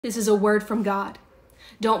This is a word from God.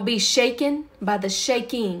 Don't be shaken by the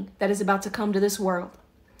shaking that is about to come to this world.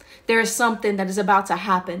 There is something that is about to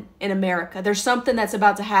happen in America. There's something that's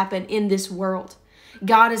about to happen in this world.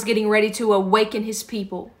 God is getting ready to awaken his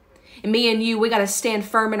people. And me and you, we got to stand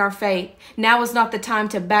firm in our faith. Now is not the time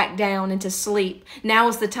to back down and to sleep. Now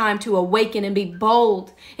is the time to awaken and be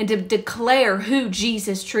bold and to declare who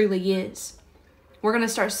Jesus truly is. We're going to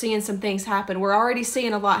start seeing some things happen. We're already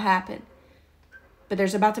seeing a lot happen. But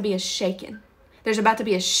there's about to be a shaking. There's about to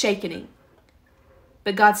be a shakening.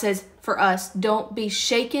 But God says for us, don't be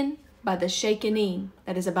shaken by the shakening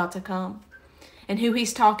that is about to come. And who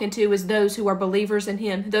he's talking to is those who are believers in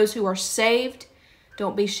him, those who are saved.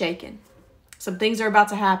 Don't be shaken. Some things are about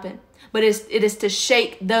to happen, but it is to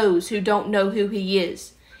shake those who don't know who he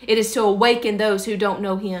is. It is to awaken those who don't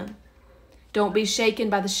know him. Don't be shaken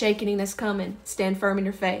by the shakening that's coming. Stand firm in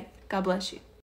your faith. God bless you.